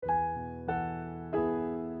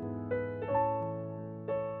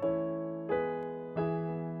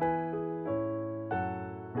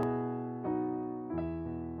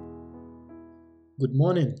Good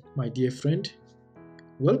morning, my dear friend.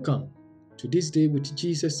 Welcome to this Day with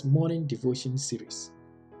Jesus morning devotion series.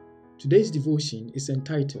 Today's devotion is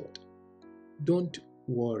entitled, Don't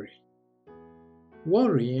Worry.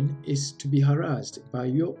 Worrying is to be harassed by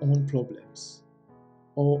your own problems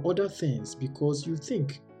or other things because you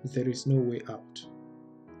think there is no way out.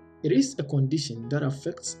 It is a condition that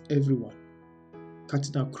affects everyone,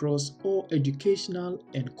 cutting across all educational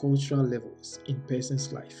and cultural levels in a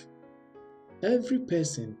person's life. Every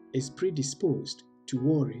person is predisposed to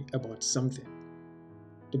worry about something.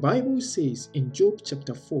 The Bible says in Job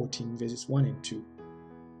chapter 14 verses 1 and 2,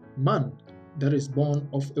 Man that is born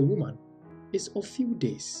of a woman is of few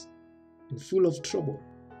days and full of trouble.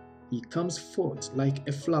 He comes forth like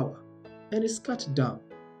a flower and is cut down.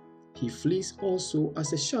 He flees also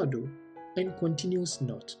as a shadow and continues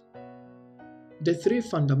not. The three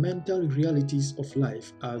fundamental realities of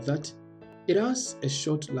life are that it has a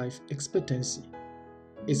short life expectancy,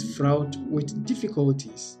 is fraught with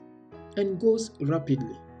difficulties, and goes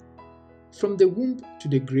rapidly. From the womb to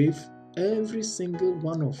the grave, every single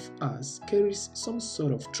one of us carries some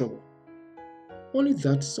sort of trouble. Only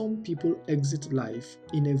that some people exit life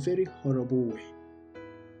in a very horrible way.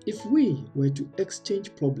 If we were to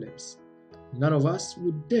exchange problems, none of us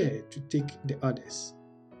would dare to take the others.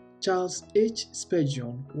 Charles H.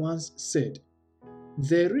 Spurgeon once said,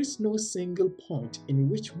 There is no single point in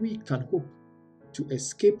which we can hope to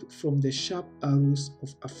escape from the sharp arrows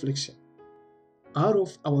of affliction. Out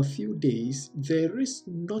of our few days, there is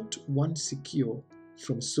not one secure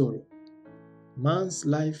from sorrow. Man's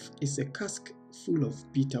life is a cask full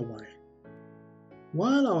of bitter wine.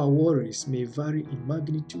 While our worries may vary in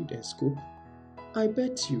magnitude and scope, I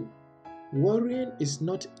bet you, worrying is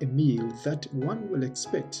not a meal that one will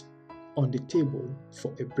expect on the table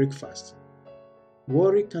for a breakfast.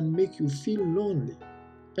 Worry can make you feel lonely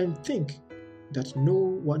and think that no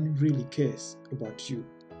one really cares about you.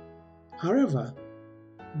 However,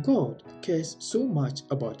 God cares so much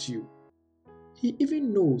about you. He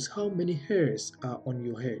even knows how many hairs are on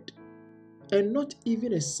your head, and not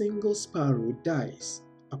even a single sparrow dies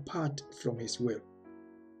apart from His will.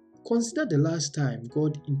 Consider the last time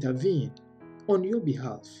God intervened on your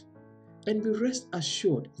behalf, and be rest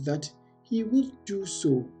assured that He will do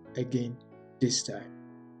so again this time.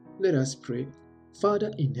 Let us pray.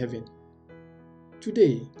 Father in heaven,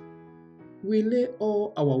 today we lay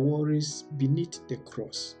all our worries beneath the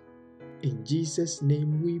cross. In Jesus'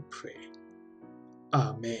 name we pray.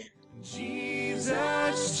 Amen.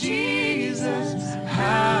 Jesus, Jesus,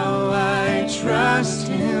 how I trust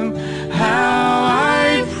Him, how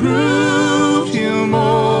I proved Him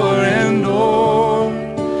more and more.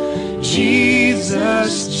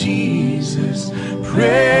 Jesus, Jesus,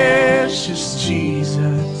 precious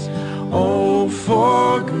Jesus, oh,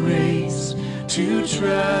 for grace to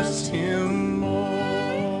trust Him more.